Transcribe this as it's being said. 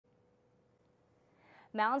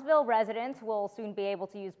Moundsville residents will soon be able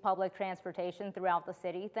to use public transportation throughout the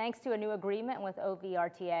city thanks to a new agreement with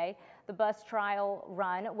OVRTA. The bus trial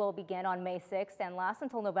run will begin on May 6th and last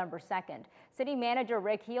until November 2nd. City Manager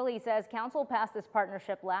Rick Healy says council passed this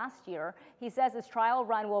partnership last year. He says this trial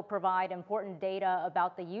run will provide important data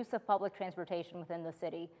about the use of public transportation within the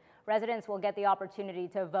city. Residents will get the opportunity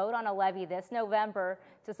to vote on a levy this November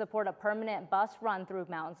to support a permanent bus run through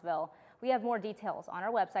Moundsville. We have more details on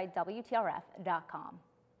our website, WTRF.com.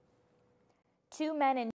 2 men in